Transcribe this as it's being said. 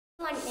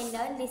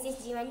Contender, this is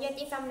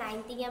Jivanjyoti from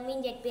 9th M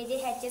in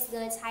ZPGHS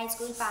Girls High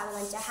School,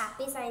 Palvancha.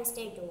 Happy Science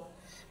Day to all.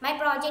 My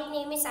project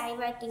name is Eye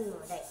Working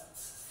Model.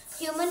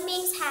 Human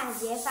beings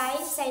have a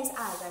 5 sense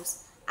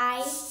organs: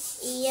 eye,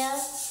 ear,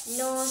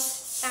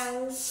 nose,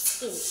 tongue,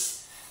 skin.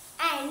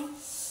 And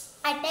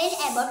I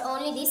tell about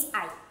only this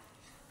eye.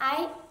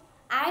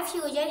 Eye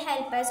fusion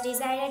helps us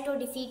desire to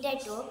defeat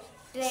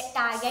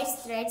targets,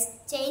 threats,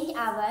 change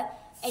our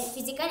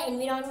physical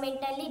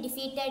environmentally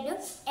defeated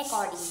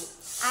accordingly.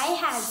 Eye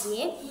has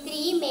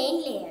three main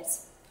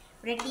layers: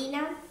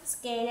 retina,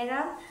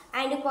 sclera,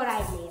 and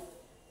choroid layer.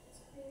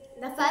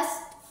 The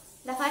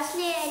first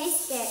layer is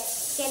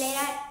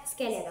sclera.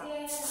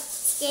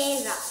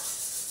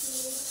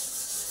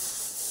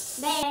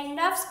 The end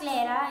of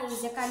sclera is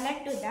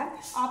connected to the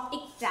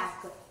optic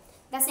tract.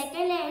 The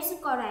second layer is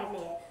choroid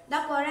layer. The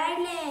choroid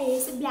layer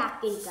is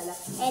black in color.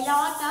 A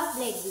lot of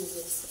blood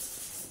vessels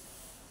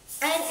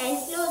and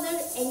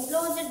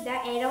enclosed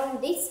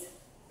around this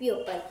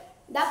pupil.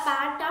 The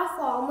part of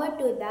formed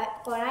to the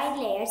choroid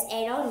layers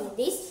around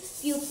this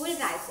pupil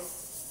rises.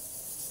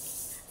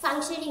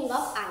 Functioning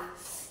of eye.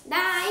 The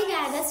eye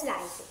gathers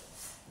light.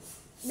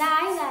 The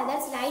eye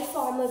gathers light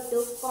formed to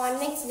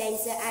convex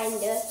lens and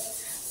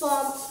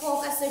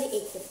focused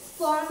it.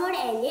 Formed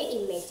an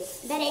image.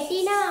 The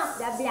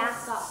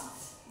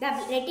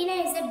retina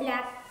is the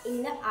black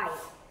in the eye,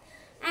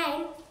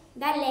 and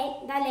the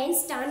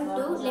lens turned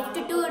to left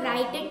to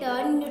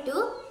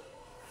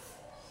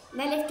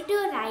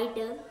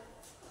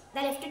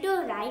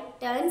right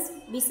turns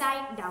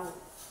beside down.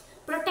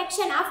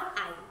 Protection of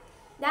eye.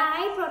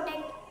 Eye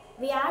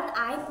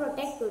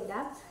protect to the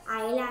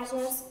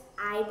eyelashes,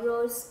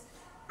 eyebrows,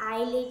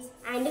 eyelids,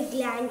 and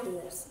gland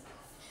tears.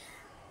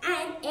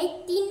 And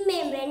a thin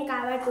membrane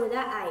cover to the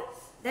eye.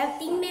 The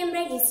thin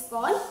membrane is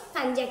called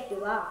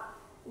conjunctiva.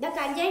 The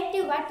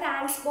conjunctiva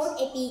transport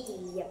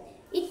epithelium.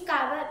 It's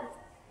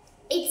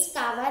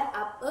cover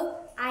up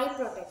eye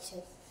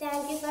protection.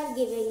 Thank you for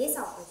giving this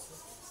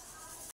opportunity.